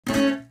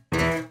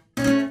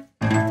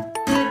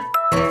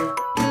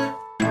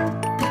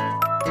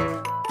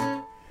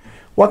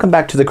Welcome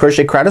back to the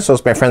Crochet Crowd. So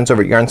it's my friends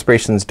over at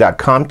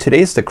yarnspirations.com.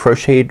 Today's the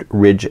Crochet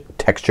Ridge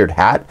textured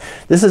hat.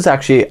 This is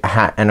actually a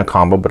hat and a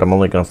combo, but I'm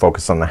only going to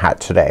focus on the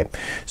hat today.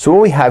 So what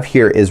we have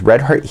here is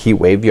Red Heart Heat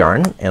Wave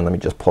yarn, and let me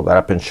just pull that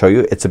up and show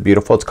you. It's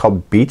it's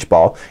called Beach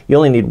Ball. You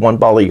only need one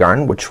ball of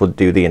yarn, which will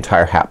do the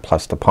entire hat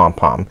plus the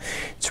pom-pom.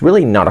 It's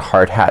really not a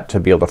hard hat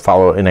to be able to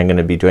follow, and I'm going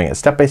to be doing it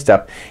step by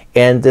step.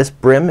 And this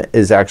brim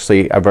is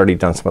actually, I've already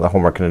done some of the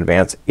homework in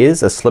advance,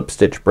 is a slip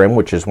stitch brim,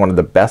 which is one of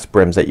the best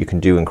brims that you can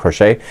do in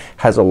crochet.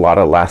 Has a lot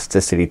of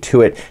elasticity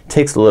to it.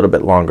 Takes a little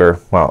bit longer,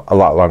 well, a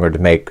lot longer to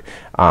make.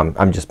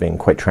 I'm just being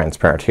quite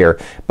transparent here,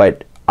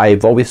 but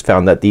I've always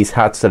found that these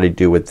hats that I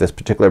do with this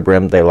particular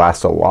brim, they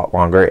last a lot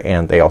longer,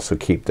 and they also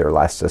keep their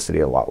elasticity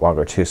a lot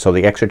longer too. So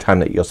the extra time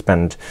that you'll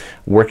spend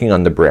working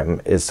on the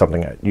brim is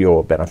something that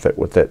you'll benefit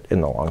with it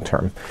in the long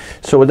term.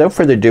 So without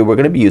further ado, we're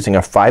going to be using a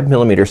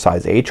 5mm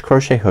size H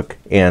crochet hook,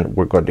 and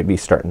we're going to be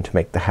starting to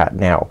make the hat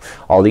now.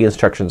 All the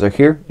instructions are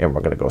here, and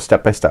we're going to go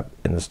step by step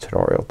in this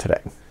tutorial today.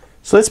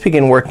 So let's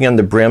begin working on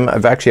the brim.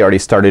 I've actually already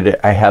started it.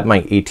 I have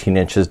my 18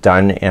 inches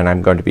done, and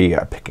I'm going to be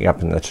picking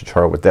up in the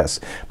tutorial with this.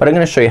 But I'm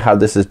going to show you how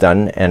this is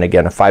done, and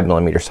again a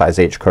 5mm size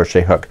H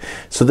crochet hook.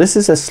 So this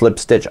is a slip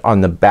stitch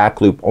on the back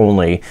loop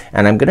only,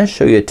 and I'm going to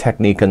show you a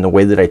technique in the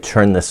way that I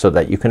turn this so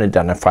that you can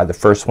identify the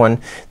first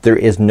one. There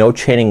is no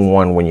chaining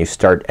one when you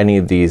start any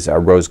of these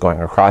rows going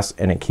across,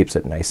 and it keeps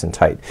it nice and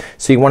tight.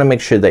 So you want to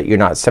make sure that you're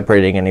not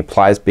separating any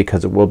plies,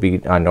 because it will be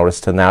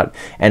noticed in that.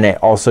 And I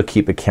also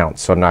keep a count,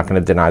 so I'm not going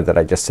to deny that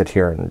I just sit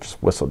here and just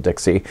whistle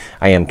Dixie.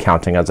 I am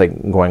counting as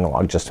I'm going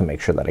along just to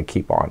make sure that I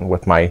keep on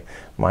with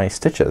my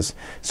stitches.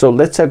 So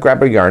let's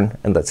grab our yarn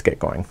and let's get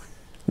going.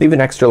 Leave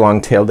an extra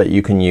long tail that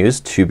you can use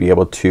to be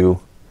able to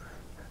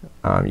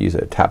use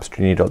a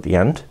tapestry needle at the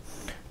end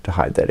to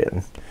hide that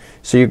in.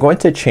 So you're going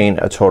to chain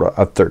a total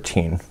of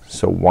 13.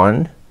 So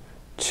 1,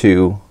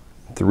 2,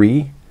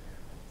 3,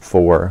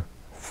 4,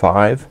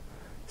 5,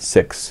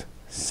 6,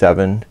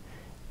 7,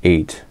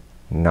 8,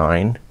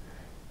 9,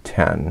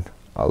 10,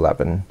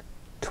 11,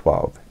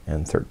 12,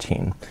 and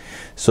 13.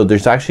 So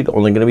there's actually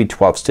only going to be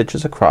 12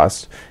 stitches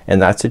across,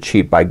 and that's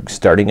achieved by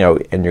starting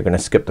out, and you're going to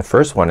skip the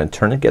first one and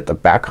turn and get the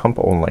back hump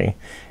only.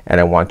 And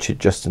I want you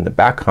just in the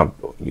back hump,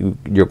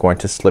 you're going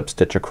to slip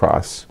stitch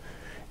across.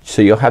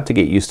 So you'll have to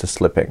get used to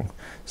slipping.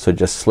 So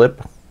just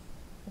slip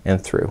and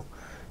through.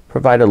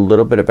 Provide a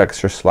little bit of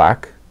extra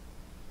slack.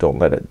 Don't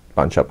let it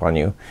bunch up on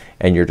you,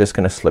 and you're just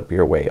going to slip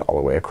your way all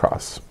the way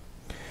across.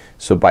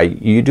 So by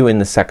you doing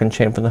the second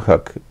chain from the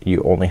hook,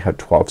 you only have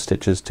 12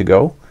 stitches to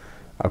go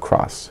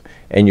across,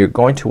 and you're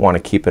going to want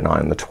to keep an eye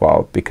on the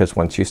 12, because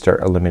once you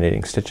start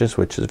eliminating stitches,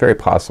 which is very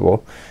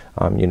possible,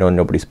 you know,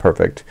 nobody's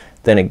perfect,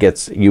 then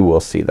you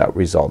will see that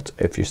result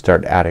if you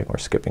start adding or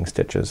skipping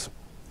stitches.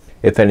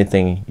 If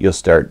anything, you'll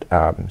start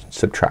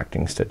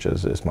subtracting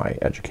stitches is my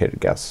educated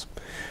guess.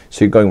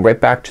 So you're going right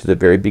back to the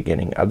very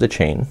beginning of the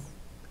chain,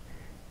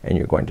 and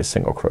you're going to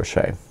single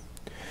crochet.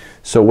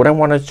 So what I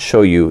want to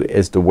show you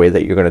is the way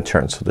that you're going to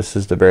turn. So this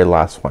is the very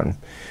last one.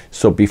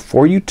 So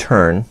before you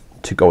turn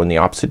to go in the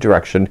opposite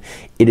direction,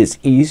 it is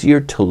easier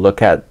to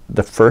look at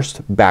the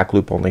first back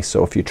loop only.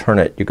 So if you turn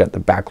it, you got the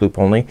back loop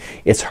only.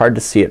 It's hard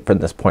to see it from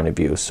this point of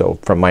view. So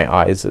from my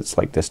eyes, it's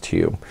like this to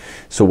you.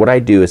 So what I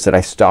do is that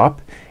I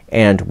stop,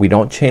 and we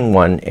don't chain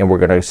one, and we're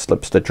going to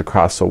slip stitch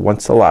across. So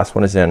once the last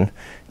one is in,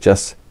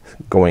 just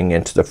going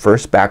into the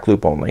first back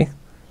loop only.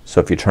 So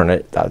if you turn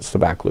it, that's the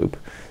back loop.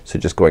 So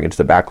just going into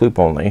the back loop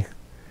only,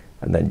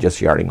 and then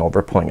just yarning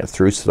over, pulling it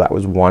through. So that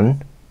was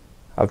 1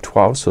 of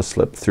 12. So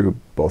slip through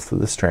both of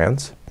the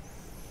strands,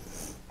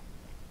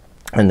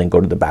 and then go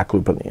to the back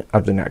loop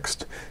of the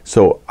next.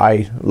 So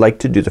I like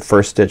to do the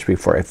first stitch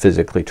before I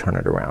physically turn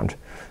it around.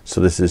 So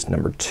this is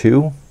number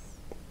 2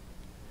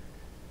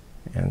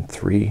 and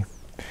 3.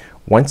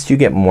 Once you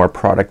get more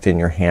product in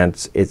your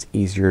hands, it's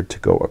easier to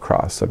go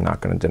across. I'm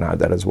not going to deny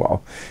that as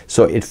well.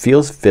 So it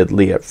feels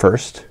fiddly at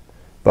first,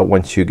 but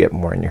once you get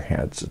more in your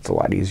hands, it's a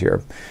lot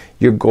easier.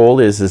 Your goal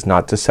is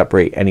not to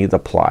separate any of the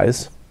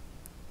plies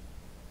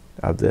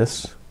of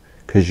this,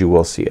 because you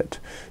will see it.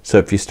 So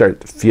if you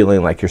start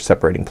feeling like you're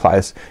separating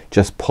plies,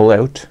 just pull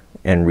out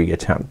and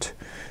reattempt.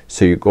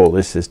 So your goal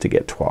is to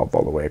get 12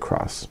 all the way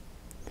across.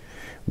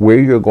 Where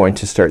you're going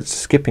to start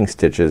skipping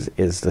stitches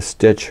is the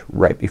stitch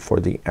right before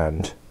the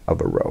end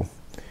of a row.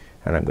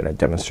 And I'm going to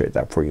demonstrate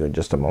that for you in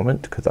just a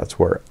moment, because that's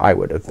where I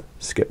would have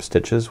skipped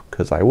stitches,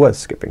 because I was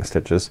skipping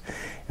stitches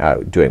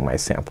doing my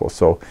sample.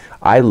 So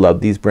I love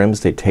these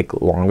brims. They take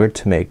longer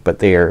to make, but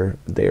they're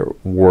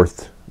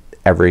worth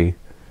every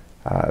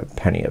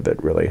penny of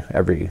it, really,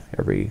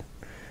 every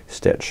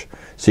stitch.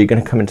 So you're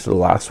going to come into the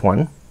last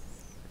one,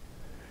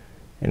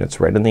 and it's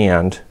right in the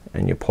end,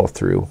 and you pull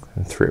through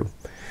and through.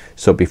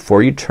 So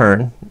before you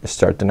turn,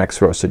 start the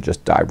next row. So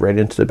just dive right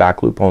into the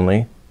back loop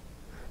only,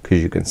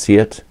 because you can see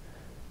it.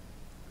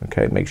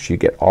 Okay, make sure you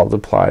get all the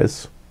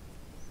plies,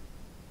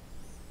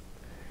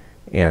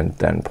 and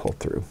then pull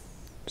through.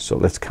 So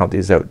let's count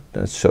these out.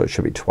 So it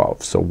should be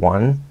 12. So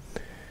 1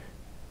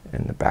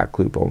 in the back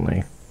loop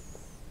only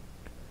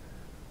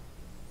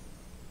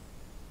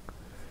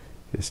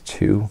is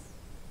 2,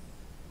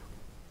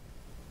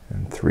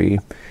 and 3,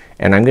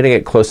 and I'm gonna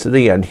get close to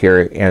the end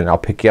here and I'll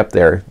pick you up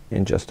there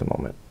in just a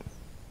moment.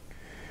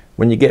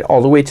 When you get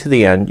all the way to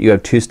the end you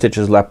have 2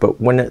 stitches left, but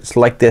when it's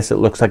like this it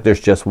looks like there's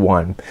just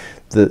 1.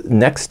 The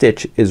next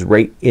stitch is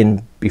right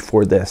in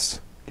before this.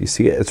 Do you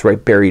see it? It's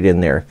right buried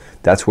in there.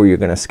 That's where you're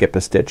gonna skip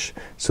a stitch.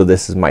 So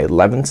this is my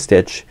 11th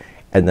stitch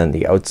and then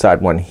the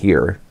outside one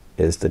here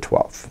is the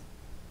 12th.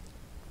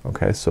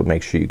 Okay, so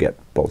make sure you get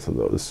both of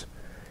those.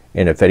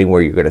 And if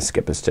anywhere you're gonna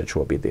skip a stitch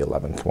will be the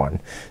 11th one.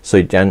 So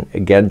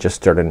again just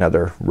start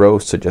another row.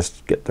 So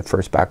just get the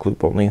first back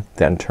loop only,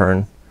 then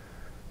turn.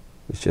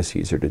 It's just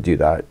easier to do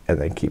that and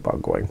then keep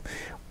on going.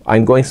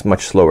 I'm going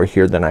much slower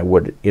here than I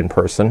would in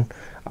person.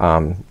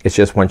 It's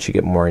just once you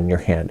get more in your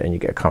hand and you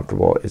get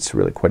comfortable it's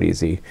really quite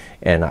easy,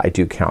 and I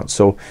do count.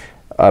 So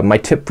my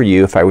tip for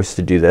you if I was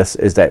to do this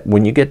is that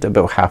when you get to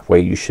about halfway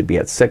you should be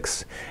at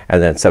 6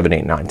 and then 7,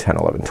 8, 9, 10,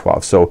 11,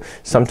 12. So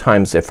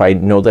sometimes if I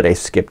know that I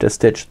skipped a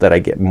stitch that I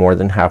get more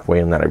than halfway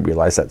and then I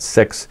realize that's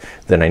 6,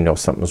 then I know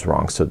something's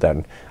wrong. So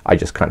then I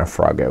just kind of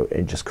frog out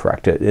and just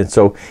correct it. And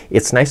so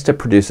it's nice to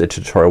produce a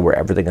tutorial where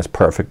everything is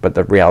perfect, but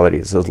the reality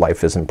is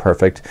life isn't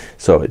perfect.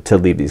 So to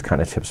leave these kind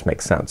of tips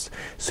makes sense.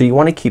 So you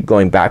want to keep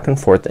going back and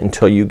forth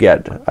until you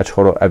get a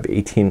total of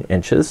 18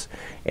 inches,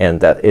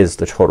 and that is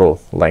the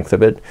total length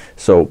of it.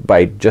 So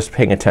by just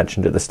paying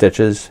attention to the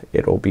stitches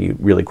it'll be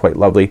really quite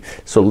lovely.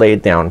 So lay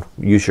it down,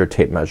 use your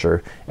tape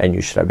measure, and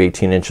you should have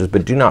 18 inches,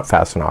 but do not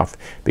fasten off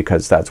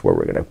because that's where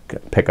we're gonna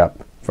pick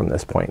up from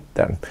this point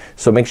then.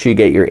 So make sure you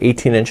get your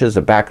 18 inches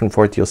of back and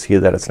forth. You'll see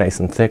that it's nice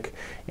and thick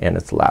and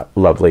it's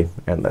lovely,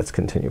 and let's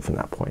continue from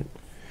that point.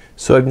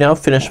 So I've now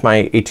finished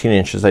my 18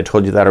 inches. I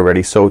told you that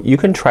already. So you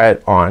can try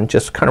it on.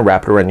 Just kind of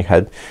wrap it around your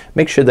head.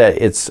 Make sure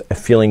that it's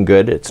feeling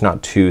good. It's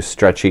not too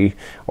stretchy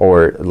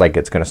or like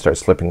it's gonna start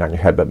slipping on your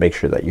head, but make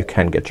sure that you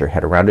can get your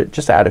head around it.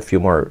 Just add a few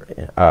more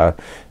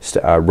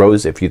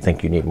rows if you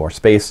think you need more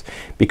space,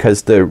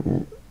 because the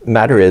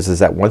matter is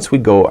that once we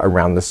go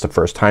around this the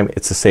first time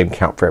it's the same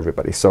count for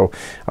everybody. So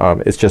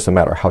it's just a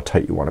matter of how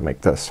tight you want to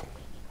make this.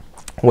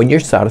 When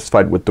you're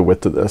satisfied with the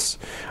width of this,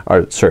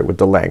 or sorry, with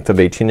the length of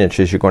 18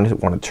 inches, you're going to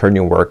want to turn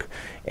your work,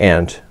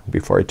 and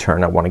before I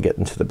turn I want to get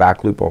into the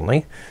back loop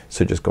only.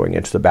 So just going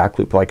into the back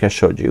loop like I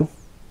showed you.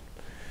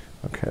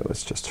 Okay,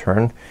 let's just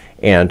turn,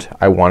 and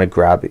I want to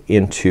grab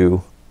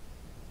into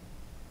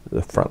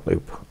the front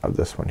loop of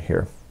this one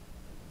here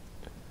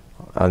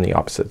on the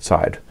opposite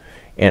side,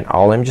 and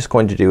all I'm just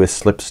going to do is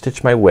slip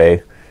stitch my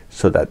way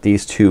so that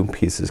these two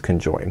pieces can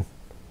join.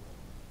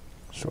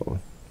 So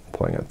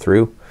pulling it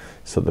through.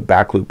 So the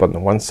back loop on the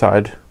one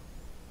side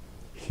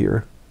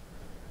here,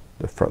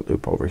 the front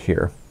loop over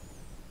here.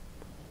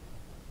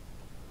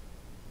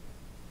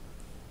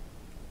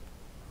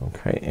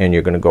 Okay, and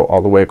you're gonna go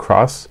all the way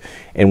across,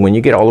 and when you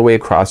get all the way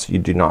across you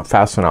do not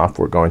fasten off.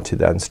 We're going to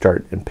then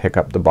start and pick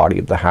up the body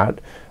of the hat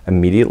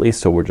immediately.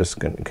 So we're just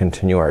gonna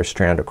continue our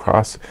strand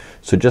across.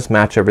 So just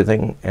match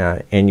everything,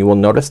 and you will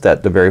notice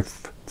that the very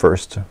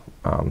first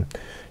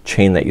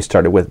chain that you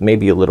started with may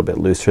be a little bit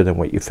looser than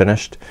what you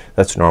finished.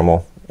 That's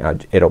normal.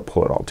 It'll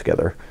pull it all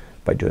together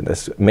by doing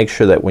this. Make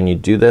sure that when you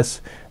do this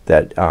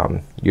that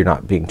you're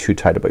not being too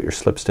tight about your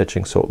slip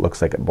stitching so it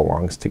looks like it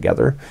belongs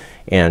together.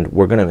 And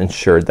we're gonna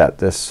ensure that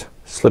this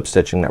slip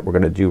stitching that we're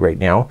gonna do right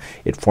now,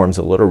 it forms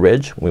a little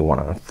ridge. We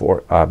wanna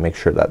make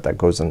sure that that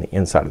goes on the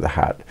inside of the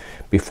hat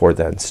before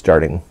then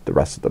starting the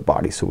rest of the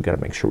body. So we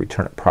gotta make sure we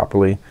turn it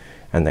properly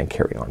and then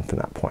carry on from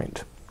that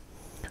point.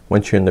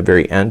 Once you're in the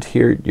very end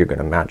here you're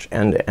gonna match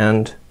end to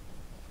end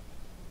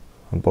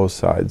on both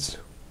sides.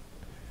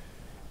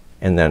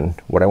 And then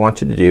what I want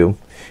you to do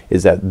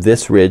is that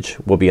this ridge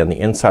will be on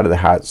the inside of the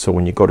hat. So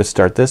when you go to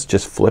start this,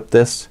 just flip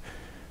this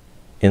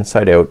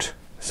inside out,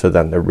 so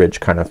then the ridge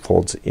kind of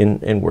folds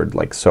inward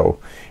like so,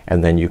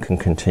 and then you can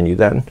continue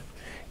then.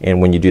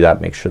 And when you do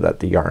that, make sure that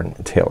the yarn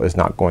tail is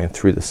not going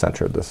through the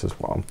center of this as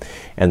well.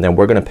 And then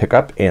we're gonna pick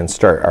up and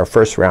start our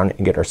first round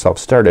and get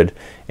ourselves started,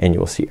 and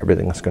you will see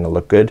everything's gonna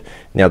look good.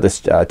 Now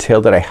this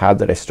tail that I had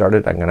that I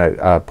started, I'm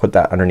gonna put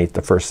that underneath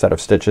the first set of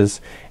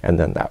stitches, and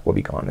then that will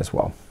be gone as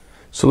well.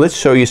 So let's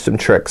show you some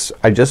tricks.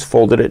 I just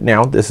folded it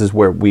now. This is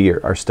where we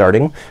are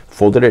starting.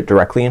 Folded it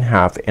directly in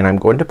half, and I'm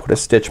going to put a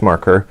stitch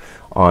marker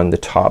on the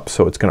top,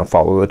 so it's gonna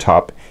follow the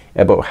top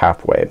about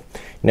halfway.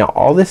 Now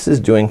all this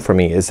is doing for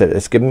me is that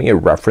it's giving me a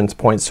reference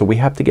point, so we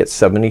have to get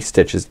 70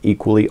 stitches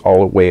equally all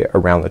the way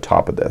around the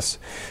top of this.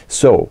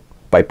 So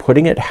by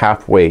putting it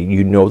halfway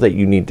you know that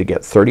you need to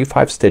get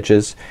 35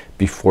 stitches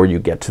before you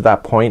get to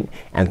that point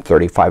and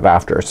 35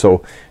 after.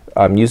 So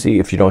usually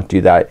if you don't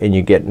do that and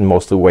you get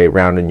most of the way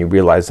around and you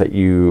realize that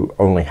you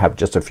only have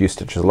just a few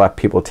stitches left,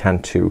 people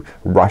tend to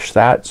rush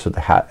that so the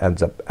hat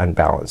ends up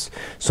unbalanced.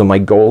 So my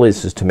goal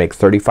is to make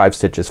 35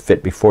 stitches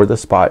fit before the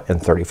spot and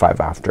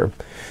 35 after.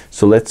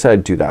 So let's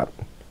do that.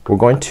 We're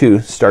going to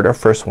start our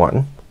first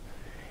one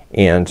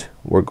and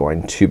we're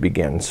going to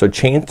begin. So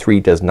chain 3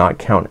 does not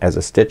count as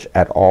a stitch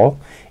at all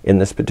in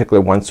this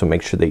particular one, so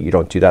make sure that you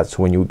don't do that.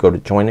 So when you go to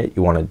join it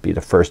you want to be the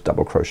first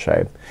double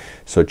crochet.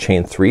 So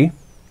chain 3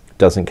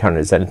 doesn't count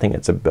as anything,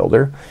 it's a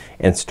builder,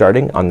 and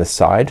starting on the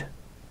side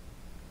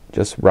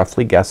just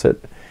roughly guess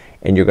it,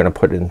 and you're gonna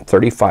put in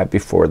 35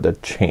 before the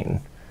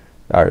chain,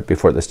 or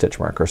before the stitch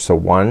marker. So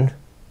 1,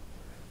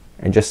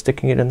 and just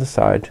sticking it in the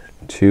side,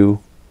 2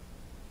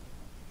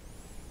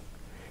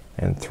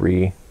 and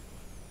 3,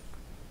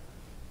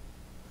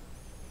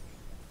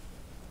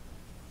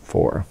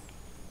 4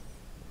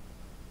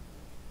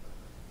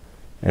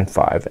 and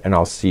 5, and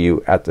I'll see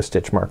you at the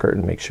stitch marker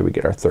and make sure we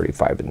get our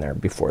 35 in there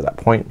before that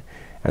point,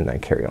 and then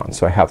carry on.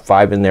 So I have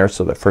 5 in there,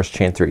 so the first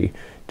chain 3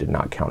 did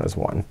not count as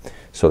 1.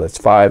 So that's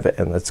 5,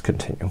 and let's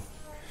continue.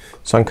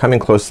 So I'm coming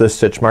close to this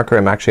stitch marker.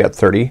 I'm actually at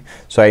 30,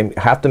 so I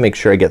have to make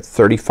sure I get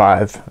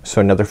 35, so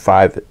another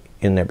 5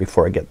 in there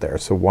before I get there.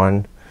 So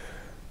 1,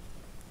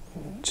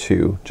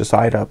 2, just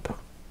eye it up,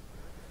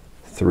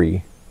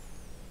 3,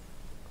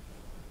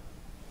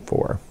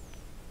 4,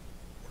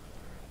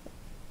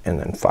 and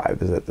then 5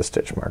 is at the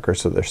stitch marker.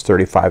 So there's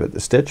 35 at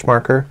the stitch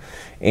marker,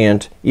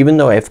 and even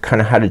though I've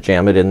kinda had to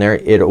jam it in there,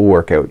 it'll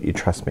work out, you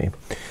trust me.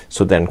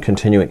 So then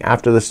continuing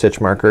after the stitch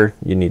marker,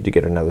 you need to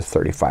get another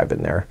 35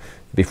 in there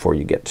before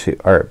you get to,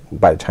 or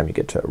by the time you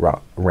get to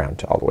around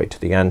to all the way to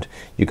the end.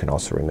 You can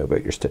also remove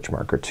out your stitch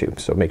marker too.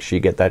 So make sure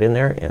you get that in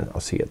there, and I'll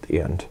see you at the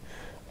end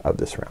of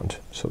this round.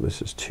 So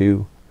this is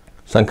 2.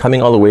 So I'm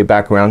coming all the way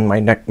back around.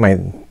 My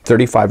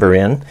 35 are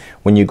in.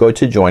 When you go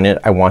to join it,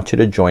 I want you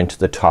to join to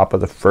the top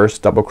of the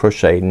first double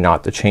crochet,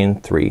 not the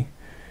chain 3,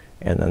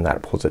 and then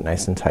that pulls it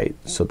nice and tight,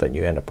 so that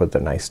you end up with a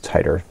nice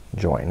tighter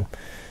join.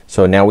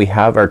 So now we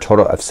have our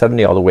total of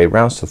 70 all the way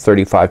around, so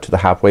 35 to the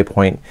halfway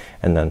point,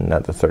 and then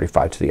another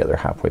 35 to the other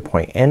halfway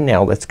point. And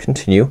now let's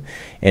continue,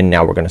 and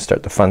now we're gonna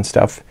start the fun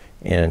stuff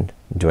in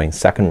doing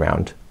second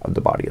round of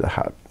the body of the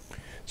hat.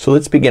 So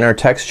let's begin our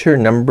texture.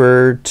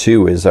 Number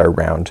 2 is our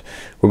round.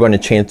 We're going to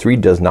chain 3,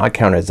 does not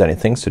count as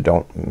anything, so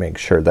don't make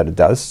sure that it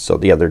does. So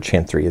the other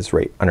chain 3 is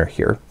right under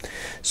here.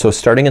 So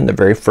starting in the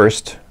very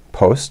first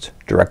post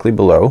directly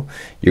below,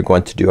 you're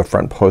going to do a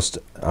front post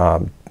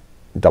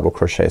double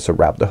crochet. So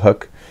wrap the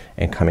hook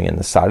and coming in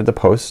the side of the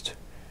post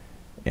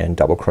and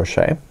double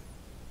crochet.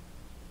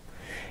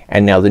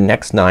 And now the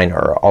next 9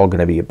 are all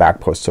gonna be a back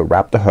post. So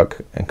wrap the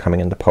hook and coming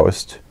in the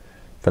post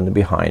from the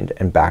behind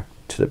and back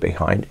to the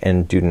behind,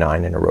 and do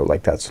 9 in a row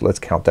like that. So let's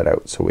count that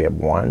out. So we have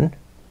 1,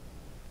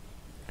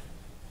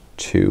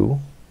 2,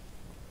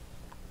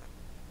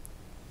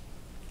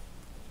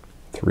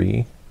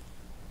 3,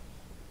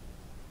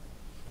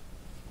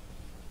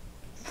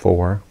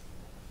 4,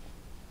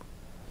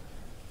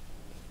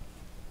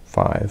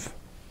 5,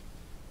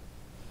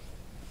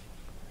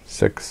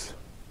 6,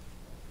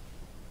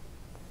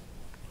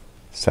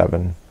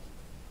 7,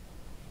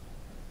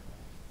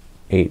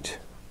 8,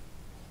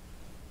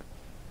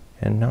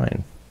 and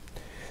 9.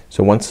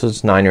 So once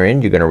those 9 are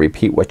in, you're gonna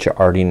repeat what you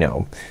already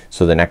know.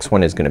 So the next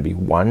one is gonna be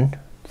 1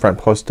 front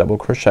post double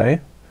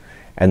crochet,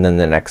 and then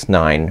the next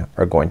 9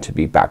 are going to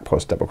be back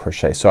post double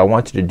crochet. So I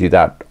want you to do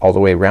that all the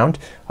way around.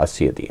 I'll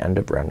see you at the end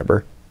of round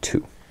number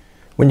 2.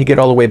 When you get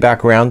all the way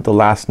back around, the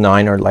last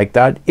 9 are like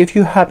that. If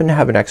you happen to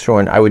have an extra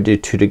one, I would do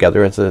 2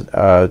 together as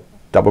a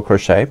double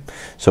crochet.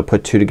 So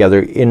put 2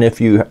 together, and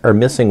if you are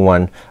missing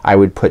one, I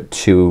would put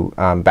 2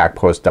 back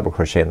post double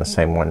crochet in the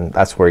same one.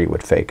 That's where you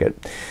would fake it.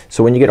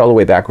 So when you get all the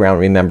way back around,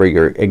 remember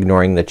you're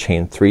ignoring the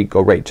chain 3. Go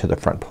right to the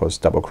front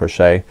post double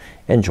crochet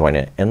and join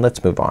it, and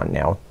let's move on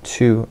now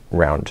to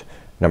round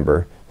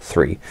number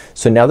 3.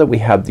 So now that we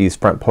have these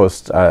front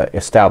posts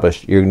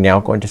established, you're now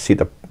going to see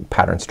the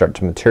pattern start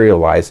to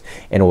materialize,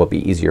 and it will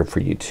be easier for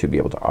you to be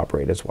able to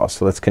operate as well.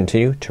 So let's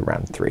continue to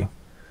round 3.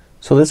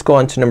 So let's go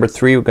on to number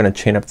 3. We're gonna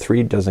chain up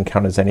 3, doesn't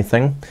count as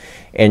anything,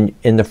 and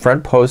in the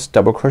front post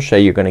double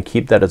crochet you're gonna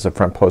keep that as a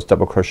front post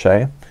double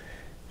crochet.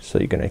 So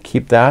you're gonna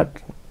keep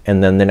that,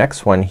 and then the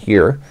next one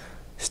here,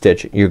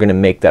 stitch, you're gonna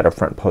make that a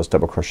front post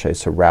double crochet.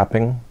 So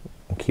wrapping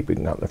and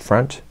keeping that in the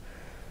front,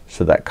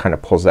 so that kind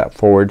of pulls that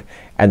forward,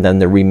 and then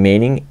the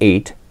remaining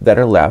 8 that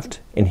are left,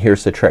 and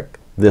here's the trick,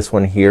 this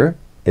one here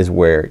is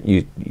where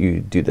you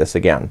do this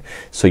again.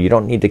 So you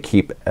don't need to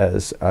keep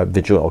as a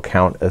visual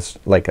count as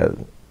like a,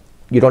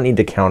 you don't need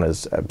to count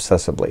as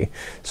obsessively.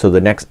 So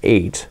the next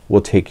 8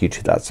 will take you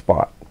to that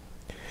spot.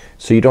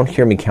 So you don't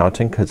hear me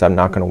counting because I'm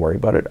not gonna worry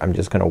about it. I'm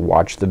just gonna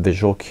watch the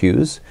visual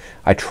cues.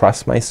 I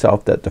trust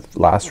myself that the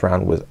last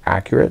round was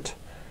accurate,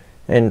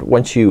 and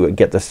once you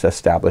get this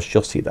established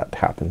you'll see that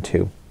happen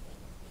too.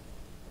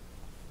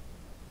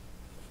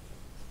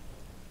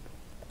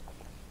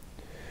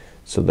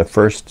 So the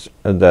first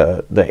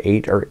the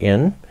 8 are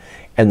in,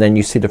 and then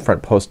you see the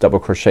front post double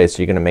crochet. So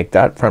you're gonna make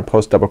that front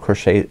post double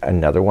crochet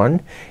another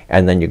one,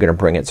 and then you're gonna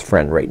bring its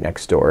friend right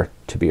next door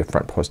to be a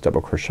front post double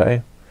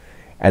crochet,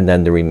 and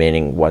then the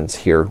remaining ones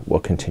here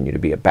will continue to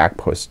be a back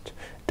post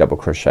double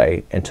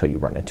crochet until you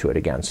run into it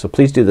again. So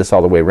please do this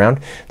all the way around.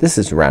 This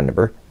is round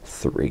number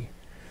 3.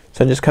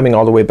 So I'm just coming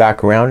all the way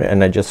back around,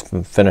 and I just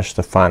finished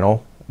the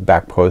final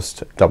back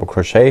post double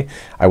crochet.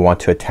 I want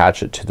to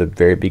attach it to the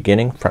very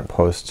beginning front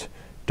post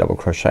double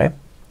crochet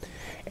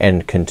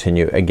and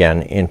continue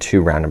again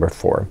into round number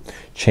 4.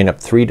 Chain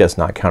up 3, does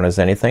not count as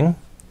anything,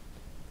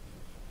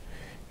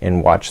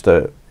 and watch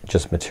the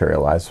just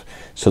materialize.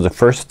 So the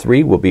first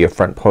 3 will be a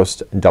front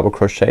post double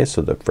crochet.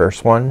 So the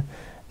first one,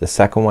 the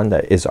second one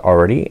that is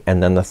already,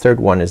 and then the third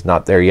one is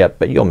not there yet,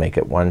 but you'll make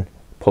it one,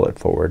 pull it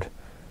forward,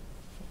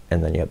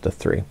 and then you have the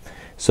 3.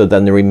 So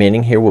then the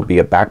remaining here will be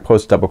a back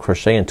post double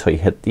crochet until you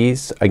hit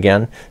these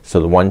again. So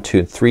the 1,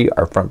 2, 3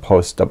 are front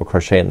post double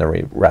crochet, and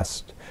the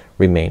rest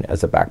remain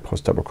as a back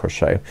post double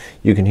crochet.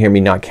 You can hear me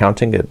not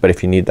counting it, but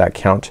if you need that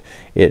count,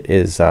 it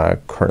is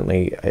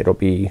currently, it'll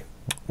be,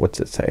 what's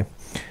it say,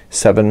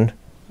 7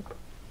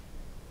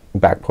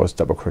 back post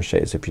double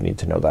crochets if you need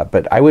to know that.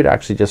 But I would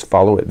actually just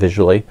follow it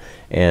visually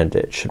and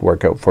it should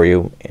work out for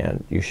you,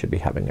 and you should be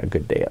having a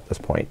good day at this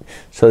point.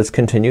 So let's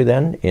continue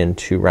then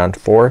into round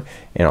 4,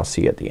 and I'll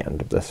see you at the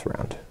end of this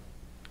round.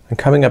 I'm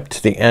coming up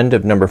to the end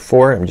of number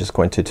 4. I'm just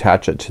going to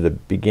attach it to the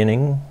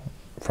beginning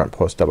front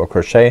post double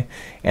crochet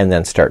and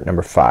then start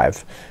number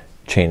 5.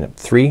 Chain up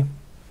 3,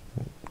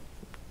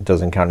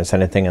 doesn't count as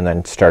anything, and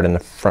then start in the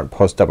front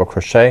post double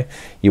crochet.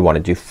 You want to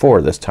do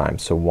 4 this time.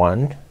 So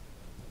 1,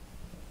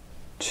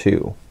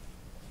 2,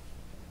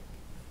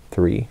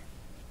 3,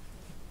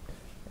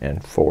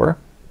 and 4,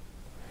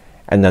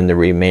 and then the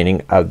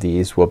remaining of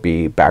these will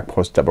be back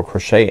post double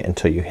crochet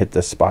until you hit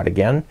this spot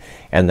again,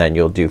 and then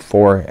you'll do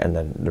 4 and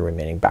then the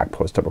remaining back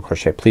post double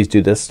crochet. Please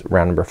do this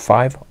round number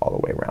 5 all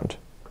the way around.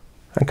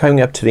 I'm coming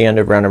up to the end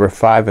of round number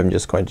 5. I'm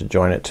just going to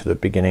join it to the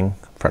beginning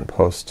front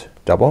post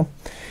double.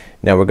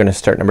 Now we're going to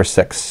start number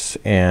 6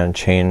 and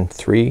chain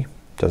 3,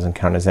 doesn't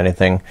count as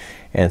anything,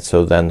 and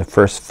so then the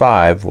first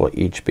 5 will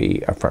each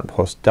be a front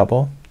post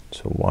double.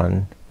 So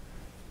 1,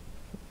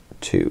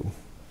 2,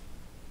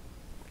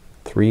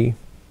 3,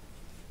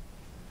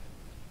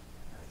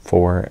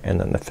 4, and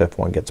then the 5th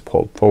one gets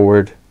pulled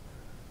forward,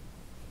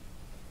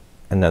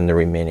 and then the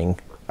remaining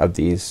of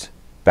these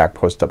back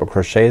post double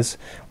crochets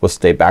will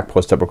stay back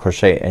post double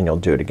crochet, and you'll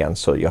do it again.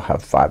 So you'll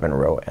have 5 in a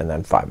row and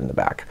then 5 in the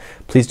back.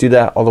 Please do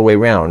that all the way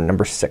around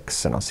number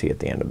 6, and I'll see you at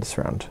the end of this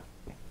round.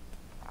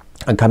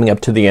 I'm coming up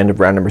to the end of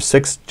round number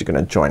 6. You're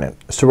gonna join it.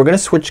 So we're gonna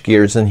switch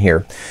gears in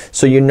here.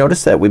 So you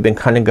notice that we've been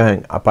kind of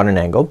going up on an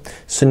angle.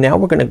 So now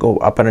we're gonna go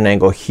up on an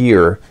angle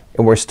here,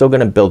 and we're still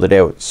gonna build it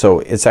out.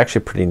 So it's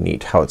actually pretty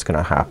neat how it's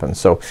gonna happen.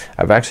 So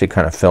I've actually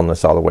kind of filmed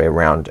this all the way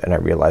around, and I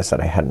realized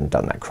that I hadn't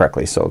done that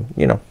correctly. So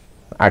you know,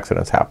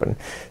 accidents happen.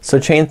 So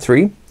chain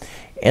 3,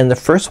 and the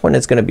first one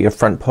is gonna be a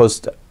front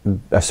post,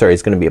 sorry,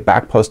 it's gonna be a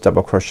back post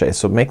double crochet.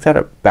 So make that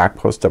a back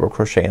post double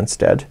crochet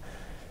instead.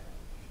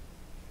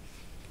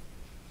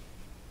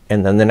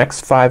 And then the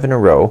next 5 in a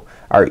row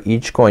are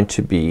each going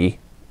to be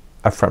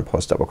a front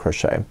post double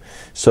crochet.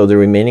 So the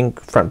remaining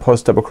front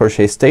post double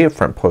crochet stay a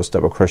front post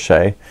double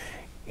crochet,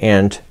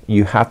 and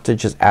you have to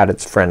just add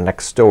its friend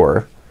next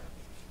door.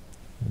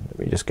 Let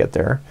me just get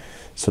there.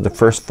 So the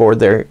first 4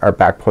 there are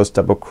back post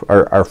double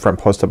are front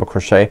post double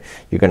crochet.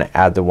 You're gonna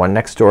add the one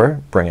next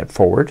door, bring it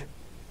forward,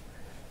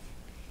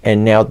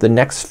 and now the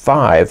next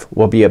 5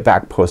 will be a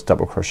back post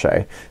double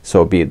crochet. So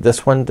it'll be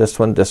this one, this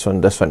one, this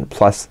one, this one,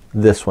 plus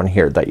this one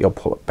here that you'll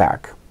pull it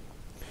back,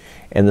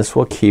 and this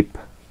will keep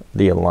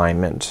the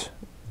alignment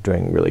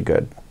doing really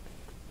good.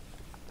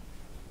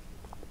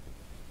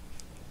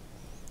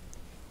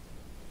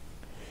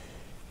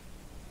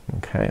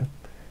 Okay,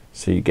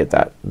 so you get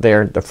that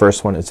there. The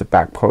first one is a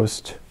back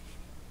post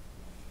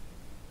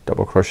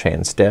double crochet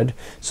instead,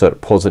 so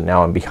it pulls it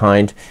now in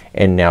behind,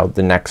 and now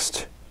the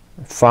next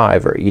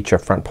 5 are each a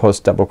front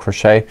post double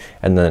crochet,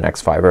 and then the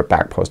next 5 are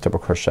back post double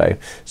crochet.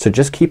 So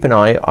just keep an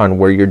eye on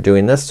where you're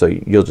doing this, so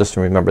you'll just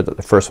remember that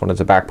the first one is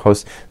a back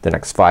post, the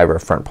next 5 are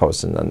front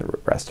posts, and then the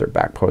rest are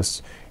back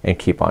posts, and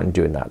keep on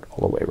doing that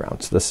all the way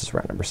around. So this is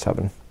round number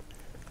 7.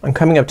 I'm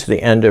coming up to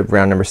the end of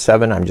round number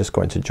 7. I'm just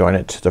going to join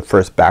it to the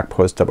first back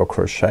post double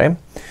crochet.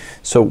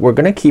 So we're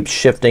gonna keep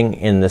shifting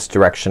in this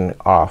direction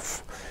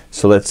off.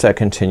 So let's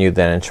continue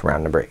then into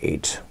round number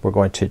 8. We're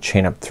going to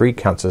chain up 3,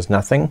 counts as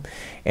nothing,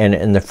 and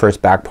in the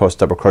first back post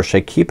double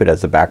crochet keep it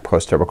as a back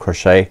post double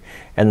crochet,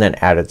 and then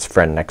add its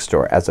friend next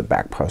door as a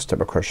back post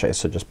double crochet.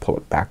 So just pull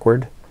it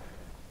backward.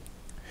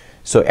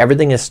 So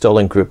everything is still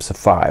in groups of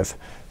 5.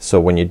 So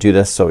when you do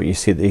this, so you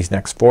see these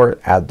next 4,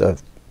 add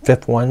the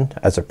 5th one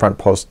as a front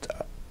post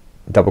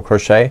double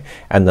crochet,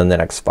 and then the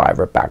next 5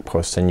 are back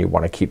posts, and you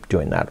want to keep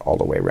doing that all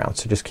the way around.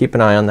 So just keep an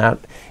eye on that,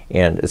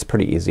 and it's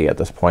pretty easy at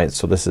this point.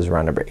 So this is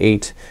round number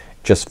 8,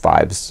 just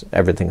 5s.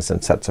 Everything's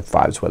in sets of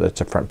 5s, whether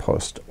it's a front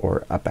post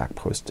or a back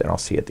post, and I'll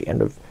see you at the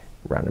end of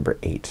round number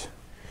 8.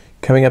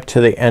 Coming up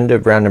to the end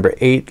of round number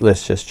 8,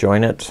 let's just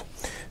join it.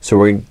 So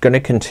we're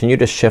gonna continue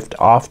to shift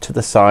off to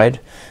the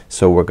side.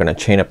 So we're gonna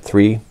chain up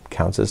 3,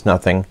 counts as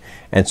nothing,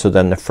 and so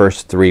then the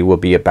first 3 will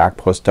be a back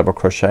post double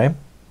crochet.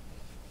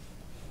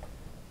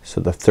 So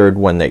the third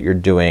one that you're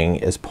doing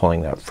is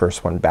pulling that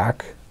first one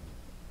back.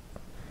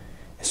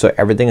 So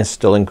everything is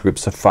still in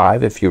groups of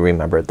 5 if you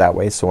remember it that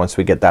way. So once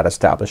we get that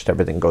established,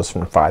 everything goes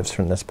from 5s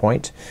from this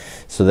point.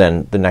 So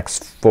then the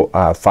next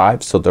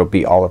 5, so there'll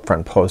be all a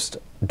front post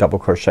double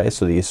crochet.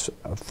 So these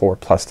 4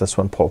 plus this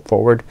one pull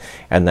forward,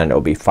 and then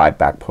it'll be 5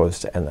 back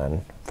posts, and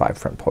then 5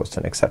 front posts,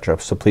 and etc.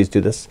 So please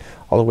do this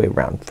all the way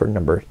around for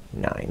number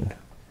 9.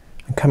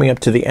 Coming up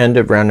to the end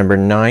of round number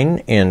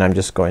 9, and I'm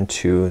just going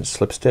to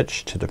slip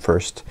stitch to the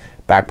first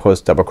back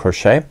post double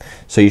crochet.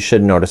 So you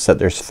should notice that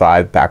there's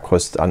 5 back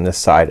posts on this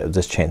side of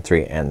this chain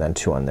 3 and then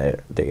 2 on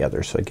the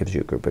other, so it gives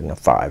you a grouping of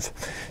 5.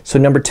 So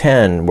number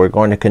 10, we're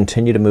going to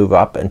continue to move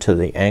up into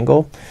the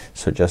angle,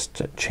 so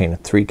just chain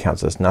 3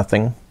 counts as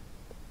nothing,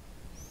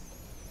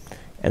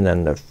 and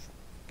then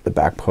the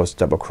back post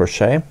double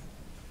crochet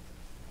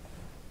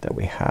that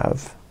we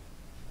have,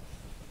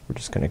 we're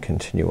just going to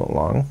continue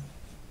along.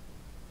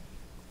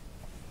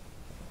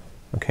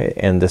 Okay,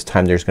 and this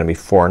time there's going to be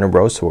 4 in a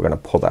row, so we're going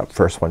to pull that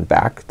first one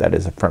back, that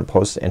is a front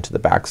post, into the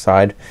back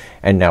side,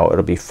 and now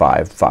it'll be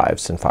 5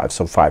 5s and 5,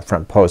 so 5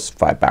 front posts,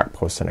 5 back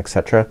posts, and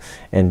etc.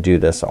 and do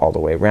this all the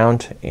way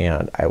around,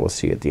 and I will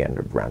see you at the end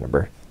of round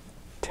number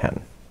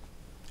 10.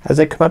 As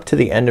I come up to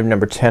the end of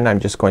number 10, I'm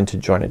just going to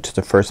join it to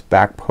the first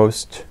back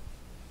post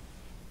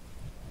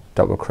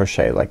double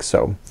crochet like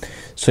so.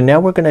 So now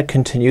we're going to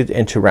continue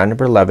into round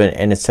number 11,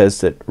 and it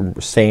says that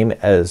same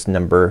as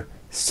number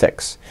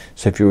 6.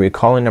 So if you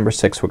recall in number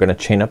 6, we're going to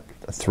chain up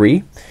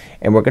 3,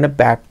 and we're going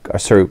to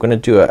we're going to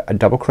do a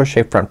double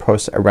crochet front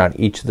post around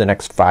each of the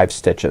next 5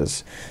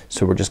 stitches.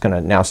 So we're just going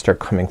to now start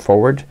coming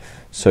forward.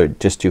 So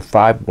just do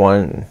 5,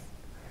 1,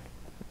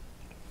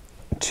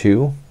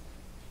 2,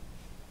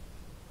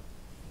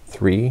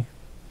 3,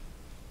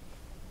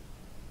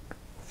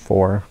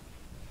 4,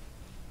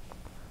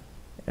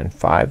 and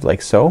 5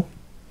 like so.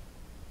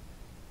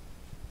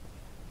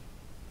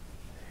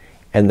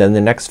 And then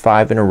the next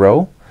 5 in a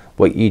row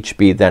will each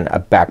be then a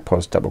back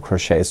post double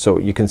crochet. So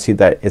you can see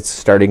that it's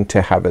starting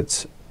to have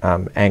its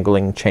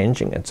angling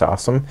changing. It's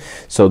awesome.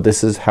 So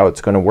this is how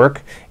it's going to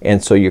work,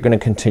 and so you're going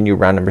to continue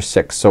round number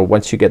 6. So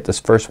once you get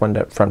this first one,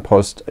 that front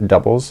post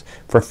doubles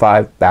for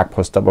 5, back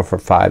post double for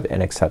 5,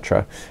 and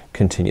etc.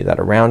 Continue that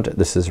around.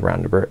 This is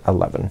round number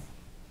 11.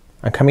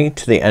 I'm coming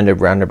to the end of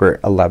round number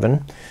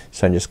 11,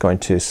 so I'm just going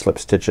to slip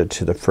stitch it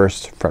to the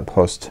first front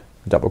post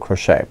double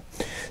crochet.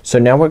 So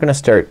now we're gonna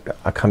start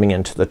coming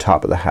into the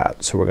top of the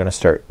hat. So we're gonna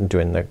start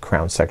doing the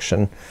crown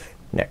section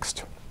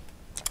next.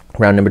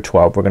 Round number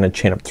 12, we're gonna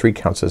chain up 3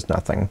 counts as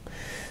nothing.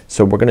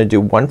 So we're gonna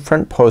do 1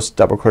 front post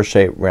double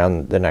crochet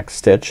around the next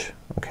stitch,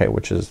 okay,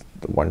 which is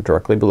the one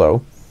directly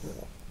below,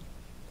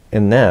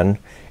 and then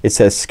it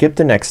says skip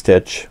the next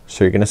stitch,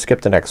 so you're gonna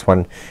skip the next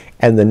one,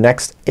 and the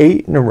next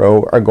 8 in a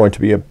row are going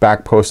to be a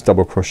back post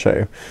double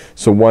crochet.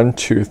 So 1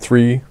 2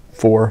 3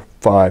 4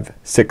 5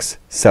 6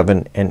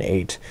 7 and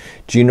 8.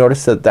 Do you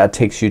notice that that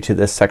takes you to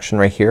this section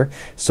right here?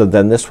 So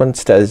then this one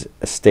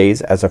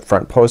stays as a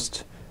front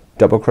post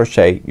double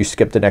crochet, you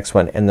skip the next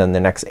one, and then the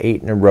next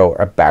 8 in a row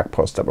are back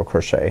post double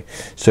crochet.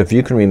 So if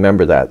you can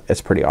remember that,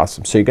 it's pretty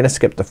awesome. So you're gonna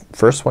skip the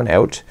first one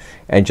out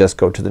and just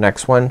go to the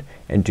next one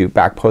and do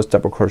back post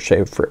double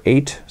crochet for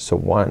 8. So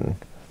 1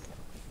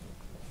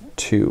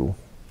 2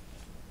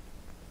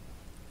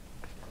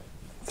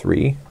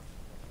 3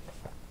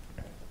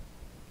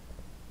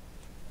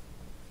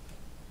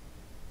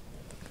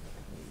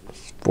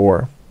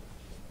 4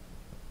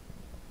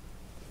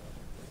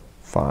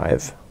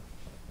 5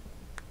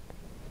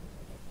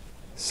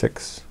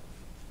 6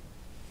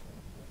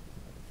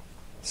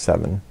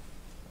 7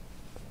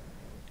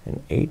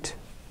 and 8,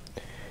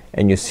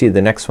 and you see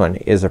the next one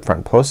is a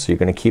front post, so you're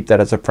gonna keep that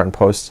as a front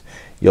post.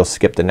 You'll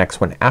skip the next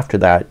one after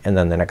that, and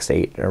then the next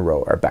 8 in a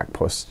row are back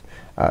post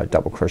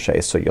double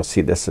crochet. So you'll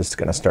see this is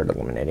gonna start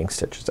eliminating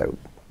stitches out.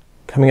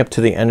 Coming up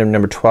to the end of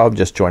number 12,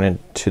 just join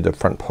it to the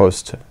front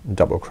post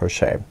double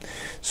crochet.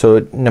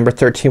 So number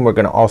 13, we're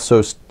gonna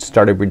also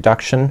start a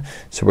reduction.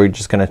 So we're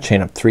just gonna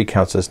chain up 3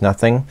 counts as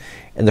nothing,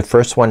 and the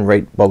first one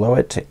right below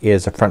it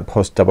is a front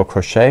post double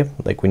crochet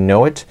like we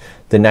know it.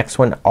 The next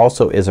one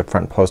also is a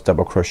front post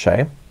double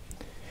crochet,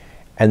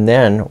 and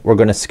then we're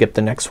gonna skip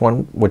the next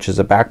one, which is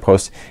a back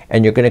post,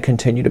 and you're gonna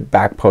continue to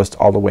back post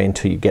all the way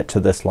until you get to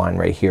this line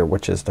right here,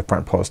 which is the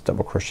front post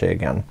double crochet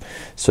again.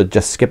 So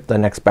just skip the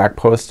next back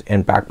post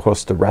and back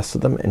post the rest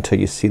of them until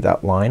you see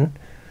that line.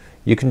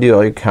 You can do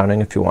all your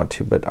counting if you want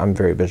to, but I'm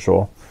very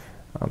visual.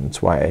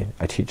 That's why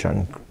I teach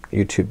on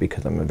YouTube,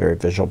 because I'm a very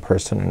visual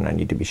person and I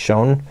need to be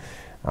shown.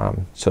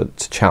 So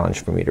it's a challenge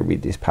for me to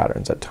read these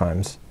patterns at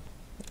times.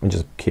 I'm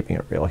just keeping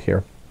it real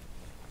here.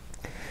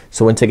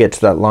 So once I get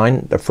to that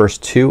line, the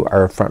first 2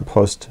 are a front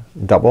post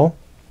double,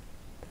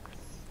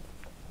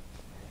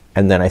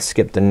 and then I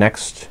skip the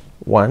next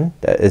one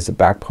that is a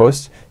back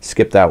post,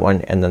 skip that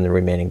one, and then the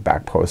remaining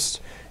back posts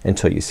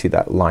until you see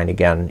that line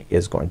again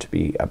is going to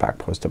be a back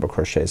post double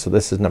crochet. So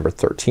this is number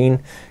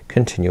 13.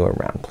 Continue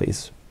around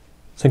please.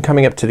 So I'm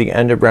coming up to the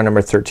end of round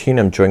number 13.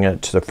 I'm joining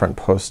it to the front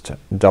post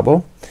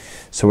double.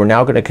 So we're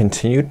now gonna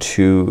continue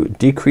to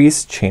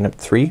decrease, chain up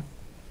 3,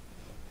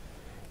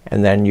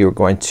 and then you're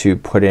going to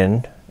put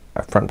in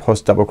a front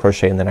post double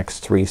crochet in the next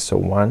 3. So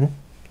 1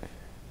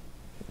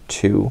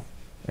 2,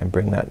 and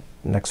bring that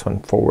next one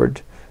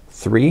forward,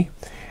 3,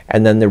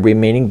 and then the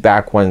remaining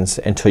back ones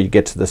until you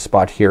get to the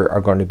spot here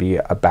are going to be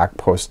a back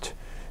post.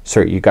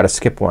 Sorry, you gotta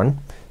skip one.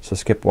 So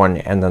skip one,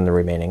 and then the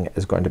remaining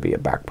is going to be a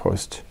back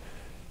post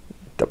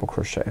double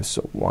crochet.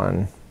 So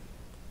 1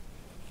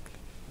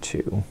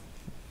 2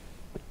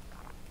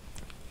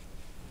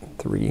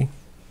 3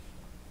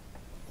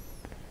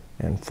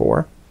 and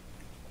 4.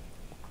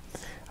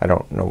 I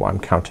don't know why I'm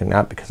counting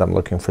that because I'm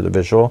looking for the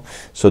visual.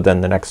 So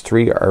then the next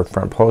 3 are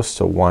front posts.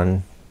 So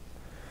 1,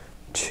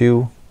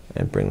 2,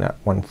 and bring that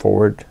one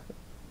forward.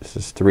 This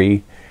is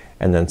 3,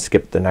 and then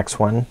skip the next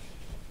one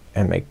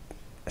and make,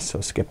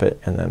 so skip it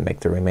and then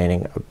make the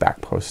remaining a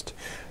back post.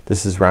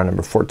 This is round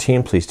number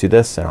 14. Please do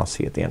this and I'll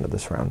see you at the end of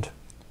this round.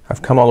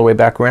 I've come all the way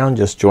back around,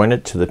 just join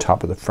it to the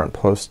top of the front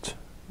post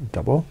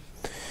double.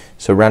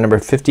 So round number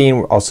 15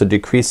 we're also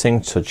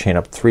decreasing, so chain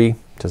up 3,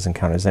 doesn't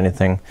count as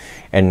anything,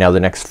 and now the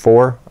next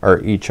 4 are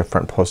each a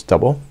front post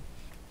double.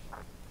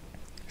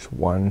 So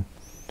 1,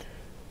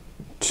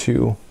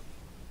 2,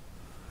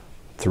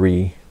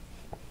 3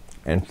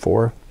 and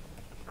 4.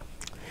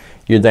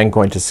 You're then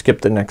going to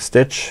skip the next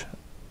stitch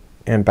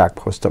and back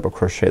post double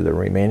crochet the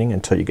remaining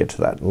until you get to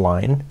that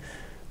line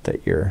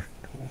that you're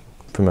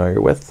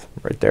familiar with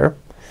right there.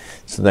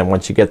 So then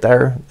once you get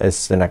there,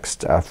 it's the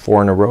next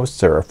 4 in a row.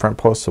 So there are front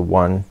posts of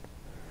 1,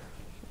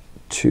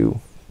 2,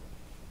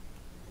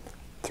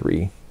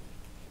 3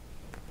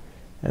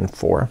 and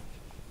 4.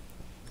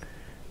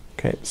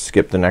 Okay,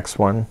 skip the next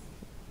one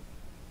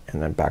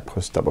and then back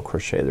post double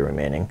crochet the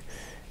remaining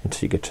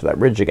until you get to that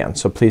ridge again.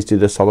 So please do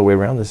this all the way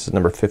around. This is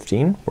number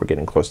 15. We're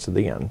getting close to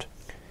the end.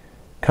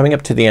 Coming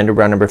up to the end of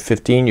round number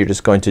 15, you're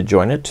just going to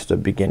join it to the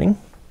beginning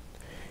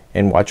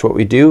and watch what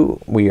we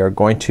do. We are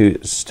going to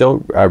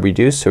still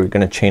reduce, so we're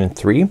going to chain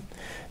 3.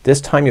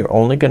 This time you're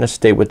only going to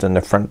stay within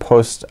the front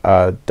post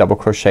double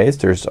crochets.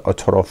 There's a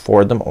total of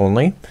 4 of them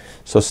only,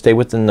 so stay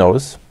within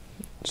those.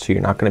 So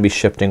you're not going to be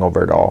shifting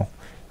over at all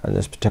on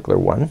this particular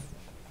one.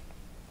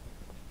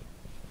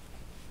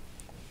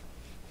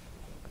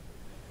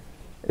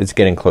 It's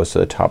getting close to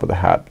the top of the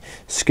hat.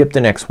 Skip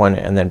the next one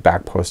and then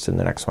back post in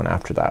the next one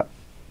after that,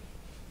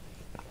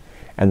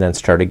 and then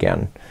start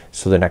again.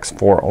 So the next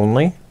 4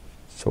 only.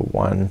 So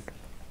 1,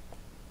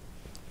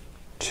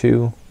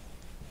 2,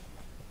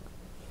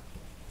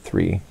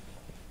 3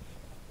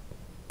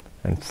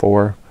 and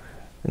 4,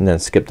 and then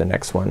skip the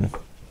next one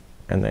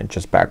and then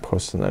just back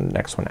post in the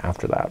next one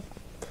after that.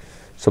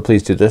 So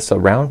please do this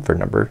around for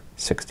number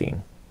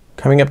 16.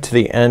 Coming up to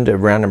the end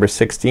of round number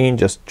 16,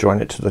 just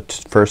join it to the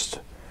first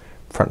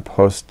front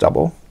post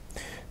double.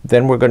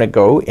 Then we're gonna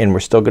go and we're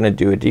still gonna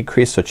do a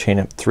decrease, so chain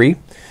up 3.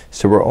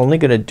 So we're only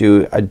gonna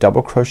do a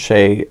double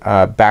crochet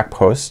back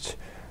post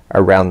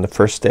around the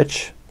first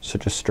stitch, so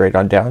just straight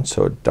on down.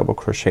 So double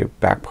crochet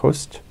back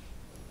post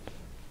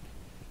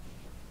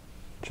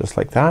just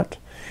like that,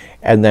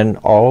 and then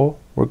all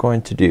we're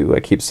going to do, I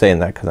keep saying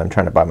that because I'm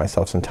trying to buy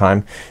myself some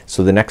time,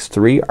 so the next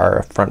 3 are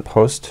a front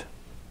post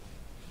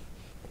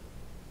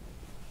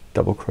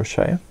double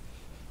crochet,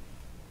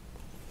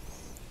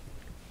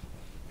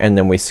 and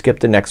then we skip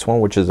the next one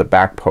which is a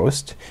back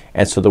post,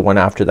 and so the one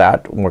after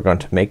that we're going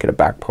to make it a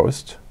back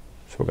post,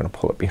 so we're going to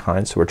pull it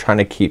behind. So we're trying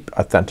to keep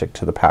authentic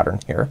to the pattern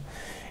here,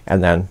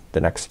 and then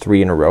the next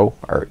 3 in a row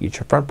are each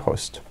a front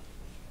post.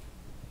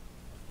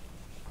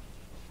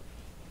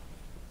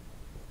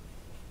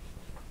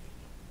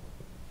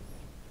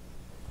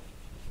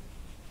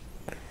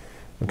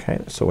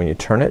 Okay, so when you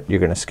turn it, you're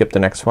gonna skip the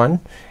next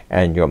one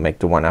and you'll make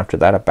the one after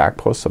that a back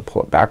post, so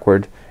pull it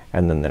backward,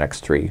 and then the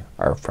next 3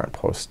 are front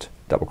post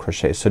double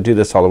crochet. So do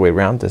this all the way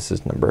around. This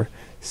is number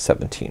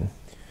 17.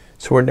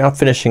 So we're now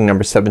finishing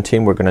number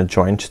 17. We're gonna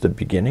join to the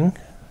beginning.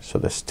 So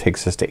this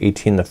takes us to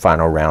 18, the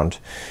final round.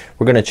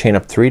 We're gonna chain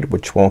up 3,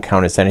 which won't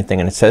count as anything,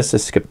 and it says to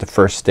skip the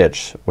first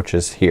stitch, which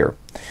is here.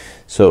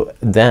 So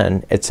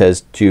then it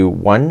says do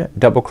 1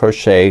 double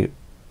crochet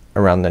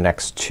around the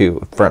next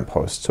 2 front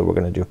posts. So we're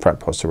gonna do front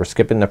post. So we're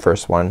skipping the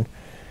first one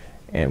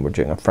and we're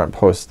doing a front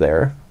post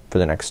there for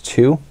the next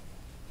 2,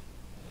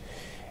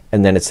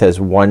 and then it says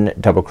 1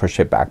 double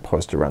crochet back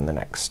post around the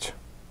next.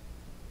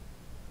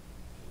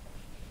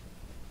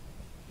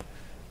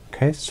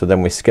 Okay, so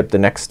then we skip the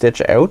next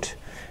stitch out,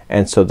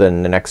 and so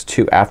then the next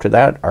 2 after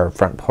that are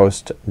front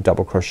post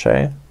double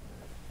crochet,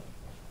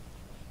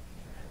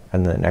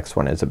 and the next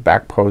one is a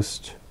back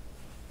post,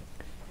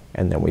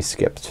 and then we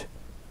skipped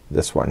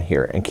this one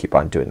here and keep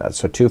on doing that.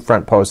 So 2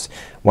 front posts,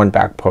 1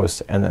 back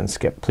post, and then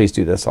skip. Please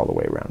do this all the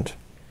way around.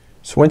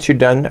 So once you're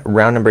done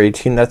round number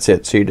 18, that's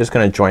it. So you're just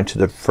gonna join to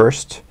the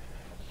first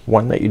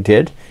one that you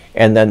did,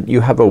 and then you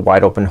have a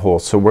wide open hole.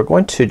 So we're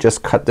going to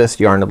just cut this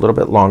yarn a little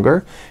bit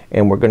longer,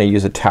 and we're gonna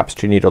use a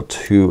tapestry needle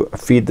to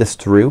feed this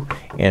through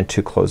and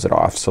to close it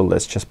off. So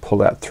let's just pull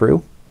that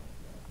through,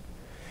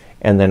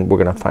 and then we're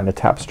gonna find a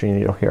tapestry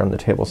needle here on the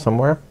table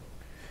somewhere.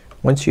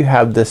 Once you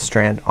have this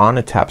strand on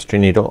a tapestry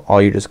needle,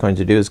 all you're just going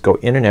to do is go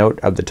in and out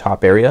of the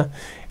top area,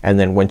 and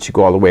then once you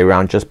go all the way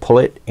around, just pull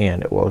it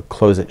and it will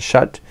close it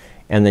shut,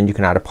 and then you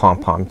can add a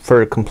pom-pom.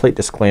 For a complete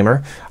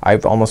disclaimer,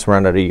 I've almost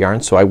run out of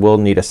yarn, so I will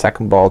need a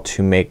second ball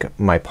to make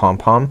my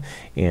pom-pom,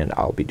 and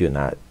I'll be doing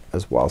that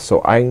as well.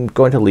 So I'm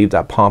going to leave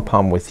that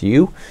pom-pom with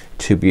you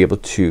to be able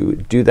to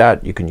do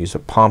that. You can use a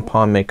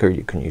pom-pom maker,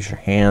 you can use your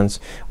hands.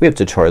 We have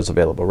tutorials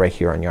available right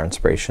here on Yarn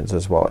Inspirations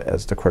as well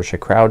as the Crochet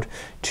Crowd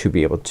to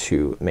be able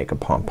to make a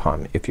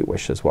pom-pom if you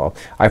wish as well.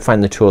 I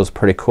find the tools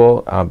pretty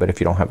cool, but if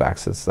you don't have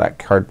access to that,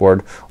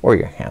 cardboard or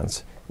your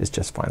hands is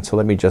just fine. So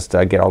let me just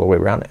get all the way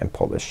around and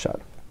pull this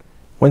shut.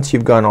 Once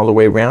you've gone all the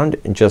way around,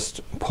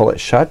 just pull it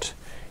shut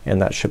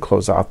and that should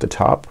close off the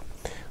top.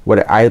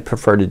 What I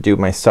prefer to do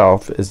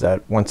myself is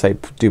that once I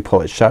do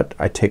pull it shut,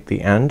 I take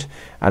the end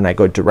and I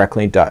go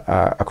directly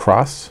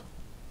across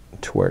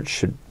to where it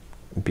should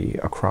be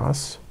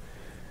across,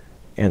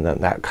 and then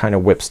that kind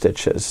of whip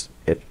stitches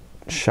it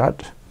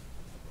shut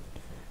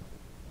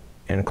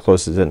and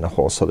closes in the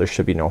hole, so there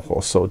should be no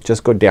hole. So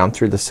just go down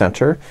through the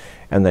center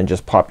and then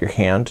just pop your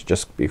hand,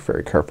 just be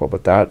very careful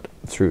with that,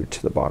 through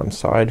to the bottom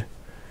side.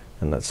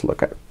 And let's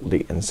look at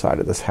the inside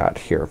of this hat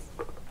here.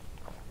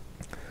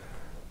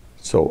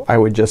 So I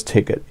would just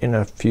take it in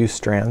a few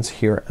strands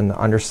here on the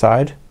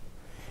underside.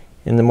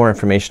 In the more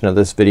information of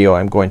this video,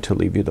 I'm going to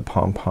leave you the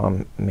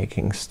pom-pom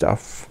making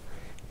stuff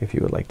if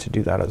you would like to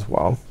do that as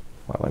well,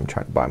 while I'm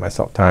trying to buy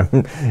myself time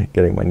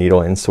getting my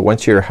needle in. So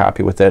once you're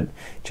happy with it,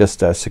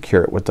 just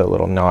secure it with a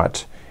little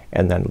knot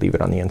and then leave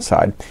it on the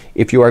inside.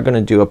 If you are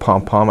gonna do a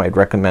pom-pom, I'd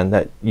recommend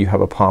that you have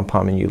a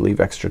pom-pom and you leave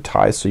extra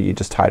ties, so you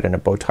just tie it in a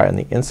bow tie on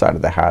the inside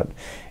of the hat,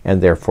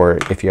 and therefore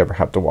if you ever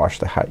have to wash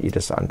the hat, you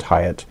just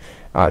untie it,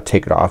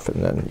 take it off,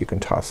 and then you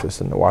can toss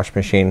this in the wash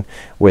machine.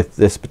 With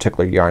this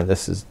particular yarn,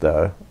 this is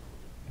the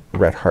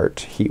Red Heart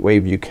Heat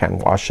Wave, you can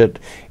wash it.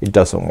 It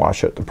doesn't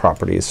wash out the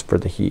properties for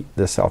the heat,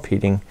 the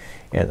self-heating,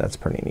 and that's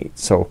pretty neat.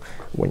 So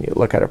when you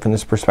look at it from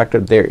this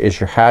perspective, there is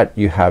your hat.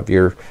 You have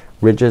your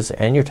ridges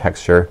and your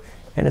texture,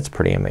 and it's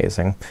pretty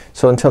amazing.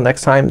 So until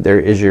next time, there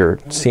is your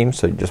seam,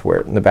 so you just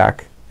wear it in the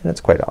back and it's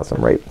quite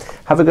awesome, right?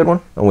 Have a good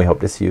one, and we hope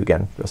to see you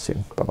again real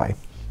soon. Bye bye.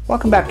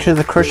 Welcome back to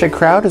the Crochet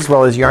Crowd as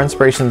well as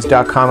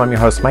yarnspirations.com. I'm your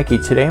host Mikey.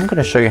 Today I'm going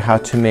to show you how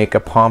to make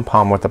a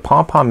pom-pom with a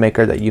pom-pom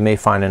maker that you may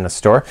find in a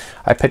store.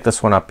 I picked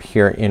this one up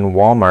here in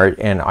Walmart,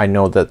 and I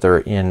know that they're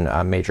in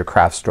major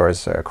craft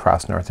stores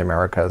across North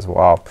America as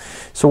well.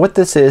 So what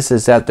this is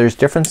that there's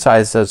different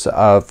sizes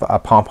of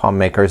pom-pom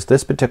makers.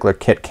 This particular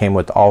kit came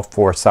with all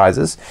 4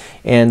 sizes,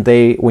 and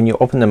when you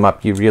open them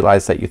up, you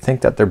realize that you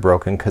think that they're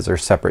broken because they're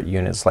separate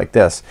units like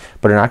this,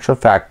 but in actual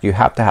fact you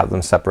have to have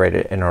them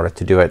separated in order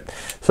to do it.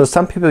 So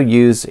some people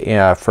use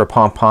for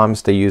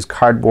pom-poms, they use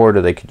cardboard,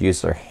 or they could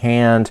use their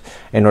hand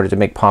in order to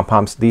make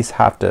pom-poms. These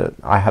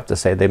I have to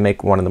say, they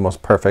make one of the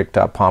most perfect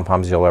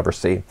pom-poms you'll ever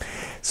see.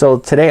 So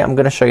today I'm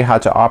going to show you how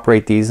to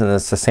operate these, and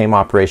it's the same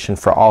operation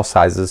for all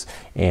sizes,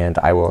 and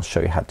I will show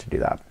you how to do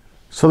that.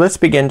 So let's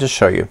begin to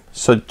show you.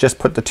 So just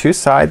put the 2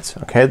 sides,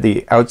 okay?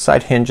 The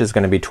outside hinge is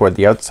going to be toward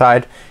the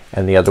outside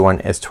and the other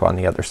one is on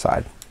the other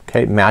side.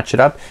 Okay, match it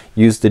up.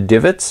 Use the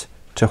divots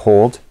to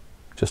hold,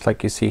 just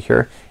like you see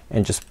here,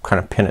 and just kind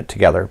of pin it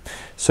together.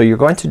 So you're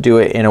going to do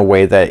it in a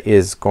way that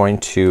is going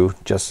to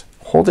just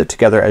hold it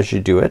together as you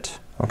do it.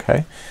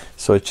 Okay,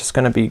 so it's just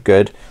gonna be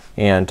good,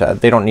 and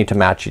they don't need to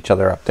match each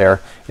other up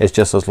there. It's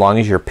just as long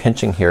as you're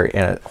pinching here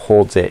and it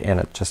holds it, and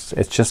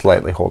it's just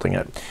lightly holding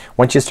it.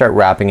 Once you start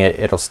wrapping it,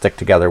 it'll stick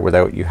together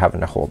without you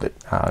having to hold it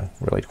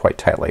really quite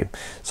tightly.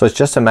 So it's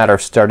just a matter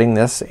of starting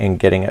this and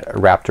getting it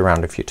wrapped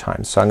around a few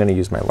times. So I'm gonna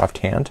use my left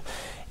hand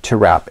to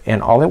wrap,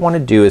 and all I want to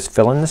do is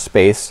fill in the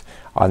space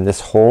on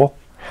this whole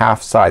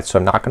half side. So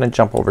I'm not going to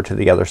jump over to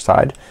the other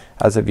side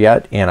as of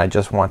yet, and I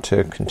just want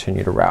to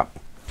continue to wrap.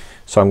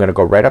 So I'm going to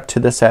go right up to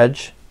this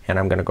edge, and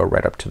I'm going to go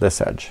right up to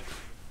this edge.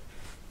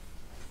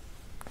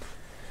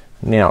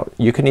 Now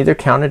you can either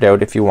count it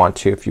out if you want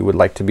to, if you would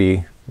like to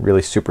be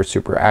really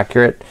super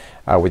accurate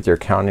with your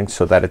counting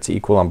so that it's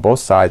equal on both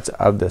sides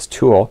of this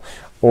tool,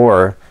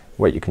 or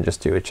what you can just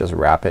do is just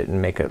wrap it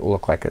and make it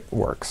look like it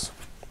works.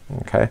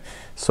 Okay,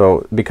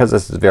 so because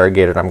this is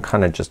variegated, I'm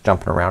kind of just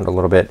jumping around a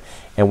little bit,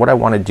 and what I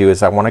want to do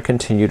is I want to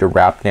continue to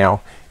wrap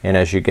now, and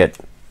as you get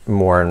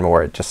more and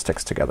more, it just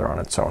sticks together on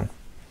its own.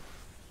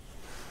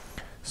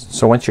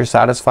 So once you're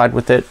satisfied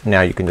with it,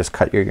 now you can just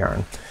cut your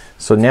yarn.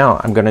 So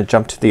now I'm going to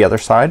jump to the other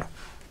side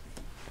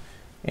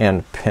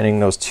and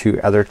pinning those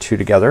other two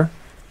together.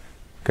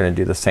 I'm going to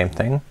do the same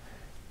thing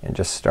and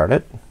just start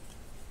it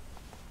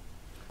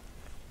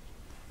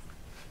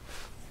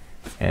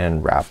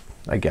and wrap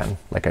again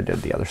like I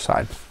did the other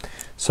side.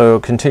 So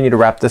continue to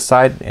wrap this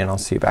side, and I'll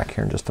see you back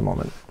here in just a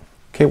moment.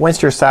 Okay,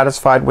 once you're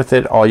satisfied with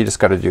it, all you just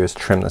got to do is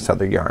trim this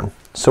other yarn.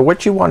 So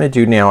what you want to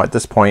do now at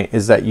this point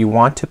is that you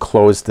want to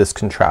close this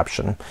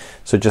contraption.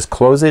 So just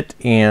close it,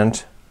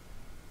 and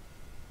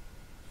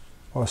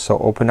also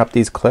open up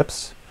these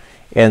clips,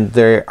 and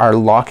they are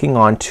locking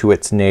on to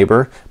its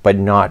neighbor but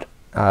not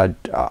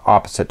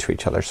opposite to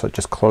each other. So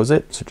just close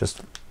it, so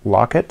just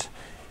lock it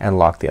and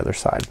lock the other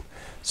side.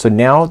 So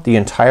now the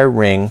entire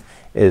ring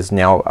is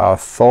now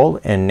full,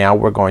 and now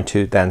we're going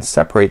to then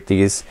separate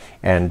these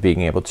and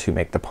being able to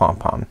make the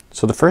pom-pom.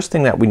 So the first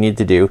thing that we need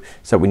to do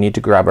is that we need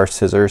to grab our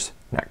scissors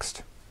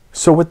next.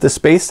 So with the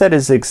space that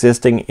is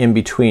existing in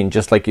between,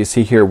 just like you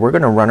see here, we're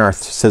gonna run our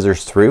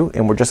scissors through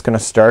and we're just gonna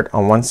start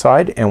on one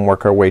side and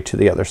work our way to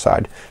the other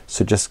side.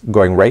 So just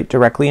going right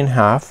directly in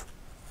half,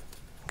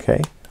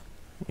 okay,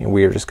 and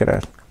we are just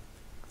gonna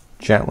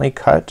gently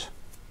cut.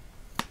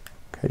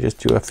 Okay, just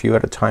do a few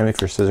at a time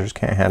if your scissors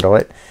can't handle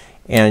it.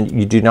 And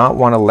you do not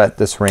want to let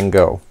this ring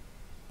go.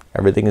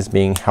 Everything is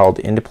being held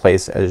into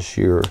place as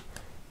you're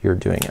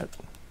doing it.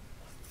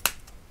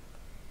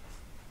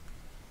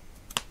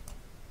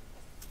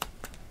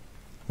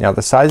 Now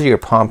the size of your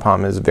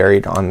pom-pom is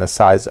varied on the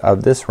size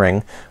of this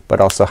ring, but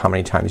also how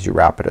many times you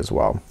wrap it as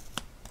well.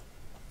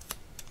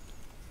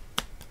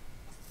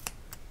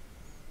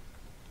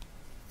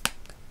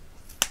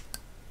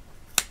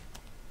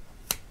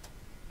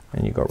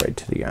 And you go right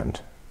to the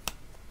end.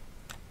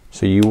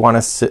 So you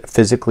want to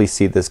physically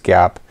see this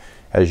gap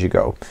as you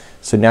go.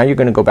 So now you're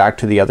gonna go back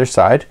to the other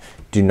side.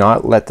 Do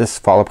not let this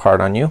fall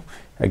apart on you.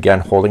 Again,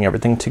 holding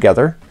everything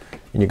together,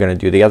 and you're gonna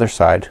do the other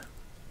side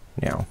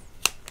now.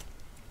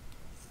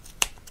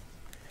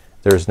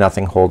 There's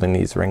nothing holding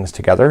these rings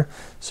together,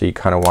 so you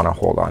kinda wanna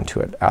hold on to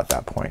it at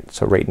that point.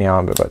 So right now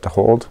I'm about to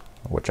hold,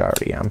 which I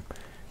already am,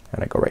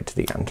 and I go right to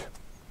the end.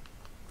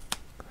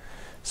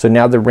 So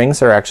now the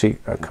rings are actually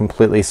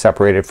completely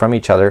separated from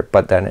each other,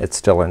 but then it's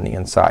still in the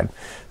inside.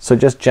 So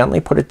just gently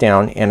put it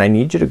down, and I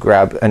need you to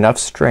grab enough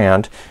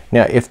strand.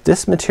 Now if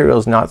this material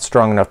is not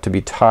strong enough to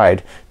be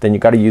tied, then you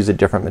gotta use a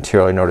different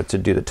material in order to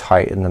do the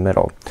tie in the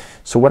middle.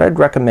 So what I'd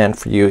recommend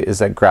for you is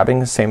that grabbing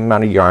the same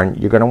amount of yarn,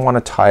 you're gonna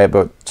wanna tie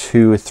about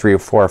 2, 3,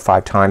 4, or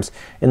 5 times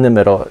in the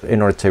middle in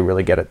order to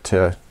really get it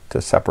to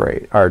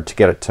separate, or to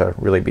get it to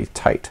really be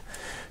tight.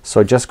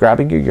 So just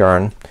grabbing your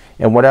yarn,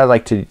 and what I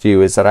like to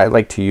do is that I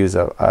like to use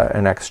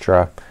an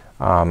extra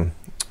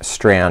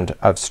strand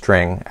of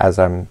string as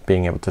I'm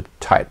being able to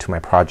tie it to my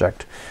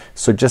project.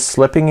 So just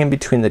slipping in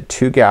between the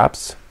two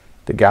gaps,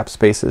 the gap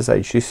spaces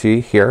as you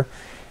see here,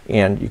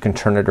 and you can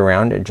turn it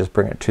around and just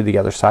bring it to the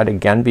other side,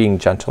 again being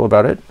gentle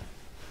about it,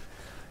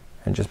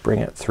 and just bring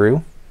it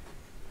through.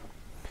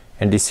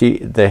 And do you see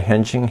the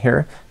hinging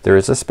here? There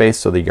is a space,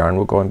 so the yarn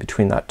will go in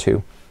between that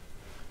too,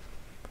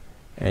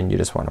 and you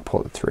just want to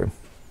pull it through.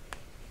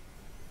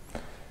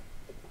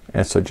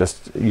 And so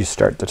just you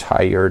start to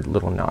tie your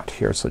little knot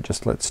here. So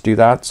just let's do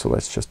that. So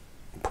let's just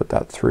put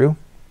that through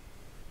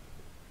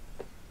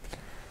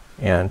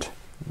and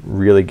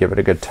really give it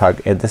a good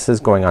tug, and this is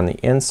going on the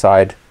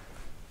inside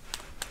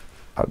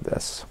of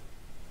this.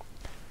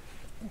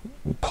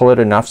 Pull it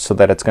enough so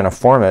that it's gonna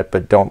form it,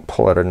 but don't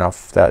pull it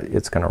enough that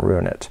it's gonna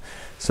ruin it.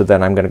 So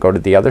then I'm gonna go to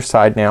the other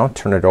side now,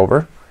 turn it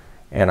over,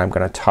 and I'm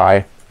gonna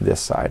tie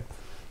this side.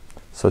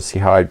 So see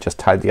how I just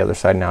tied the other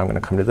side? Now I'm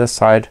gonna come to this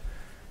side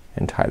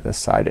and tie this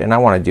side, and I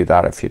want to do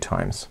that a few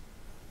times.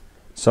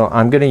 So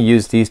I'm gonna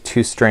use these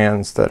two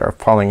strands that are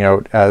falling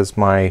out as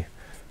my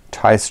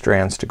tie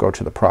strands to go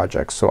to the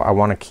project. So I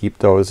want to keep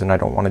those, and I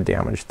don't want to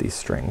damage these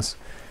strings.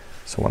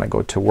 So when I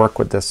go to work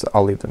with this,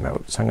 I'll leave them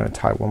out. So I'm gonna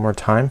tie one more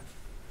time,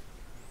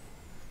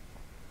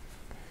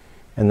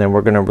 and then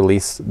we're gonna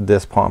release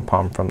this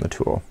pom-pom from the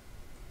tool.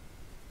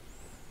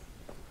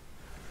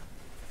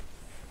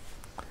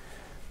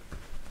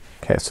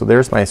 Okay, so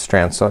there's my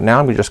strand. So now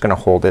I'm just gonna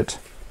hold it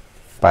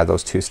by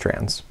those two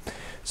strands.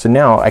 So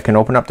now I can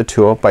open up the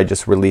tool by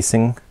just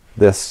releasing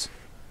these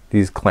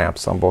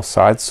clamps on both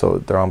sides. So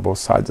they're on both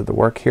sides of the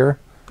work here,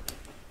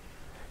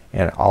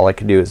 and all I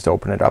can do is to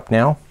open it up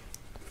now,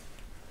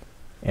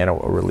 and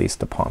it will release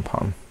the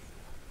pom-pom.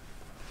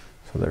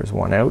 So there's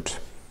one out,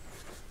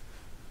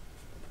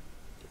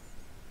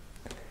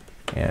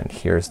 and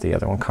here's the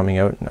other one coming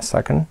out in a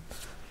second,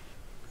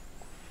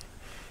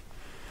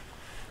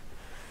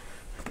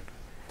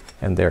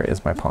 and there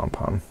is my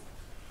pom-pom.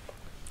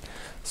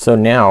 So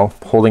now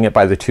holding it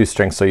by the two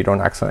strings so you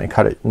don't accidentally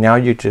cut it, now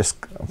you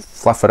just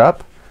fluff it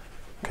up.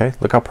 Okay,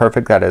 look how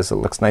perfect that is. It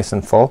looks nice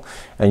and full,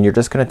 and you're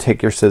just gonna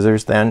take your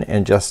scissors then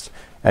and just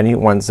any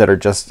ones that are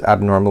just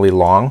abnormally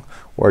long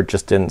or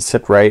just didn't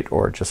sit right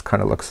or just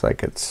kinda looks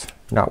like it's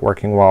not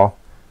working well,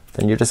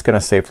 then you're just gonna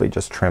safely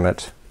just trim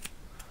it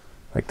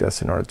like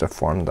this in order to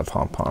form the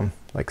pom-pom,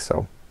 like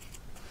so.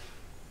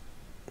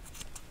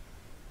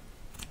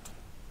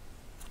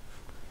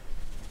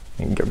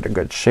 You can give it a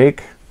good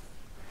shake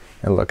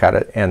and look at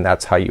it, and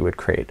that's how you would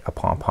create a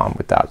pom-pom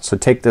with that. So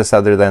take this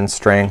other than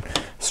strands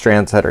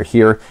that are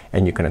here,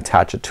 and you can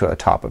attach it to the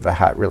top of a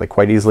hat really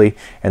quite easily,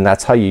 and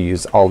that's how you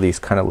use all these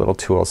kind of little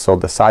tools. So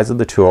the size of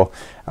the tool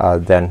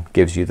then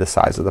gives you the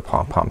size of the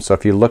pom-pom. So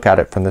if you look at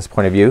it from this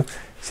point of view,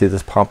 see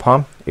this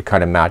pom-pom? It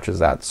kind of matches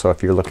that. So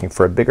if you're looking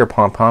for a bigger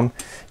pom-pom,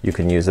 you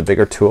can use a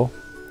bigger tool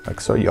like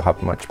so. You'll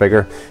have much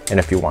bigger, and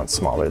if you want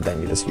smaller,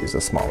 then you just use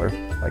a smaller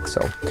like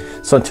so.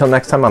 So until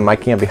next time, I'm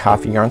Mikey on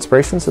behalf of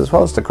YarnSpirations as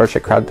well as the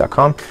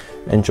crochetcrowd.com.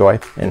 Enjoy,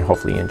 and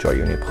hopefully you enjoy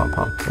your new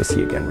pom-pom. We'll see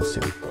you again real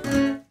soon.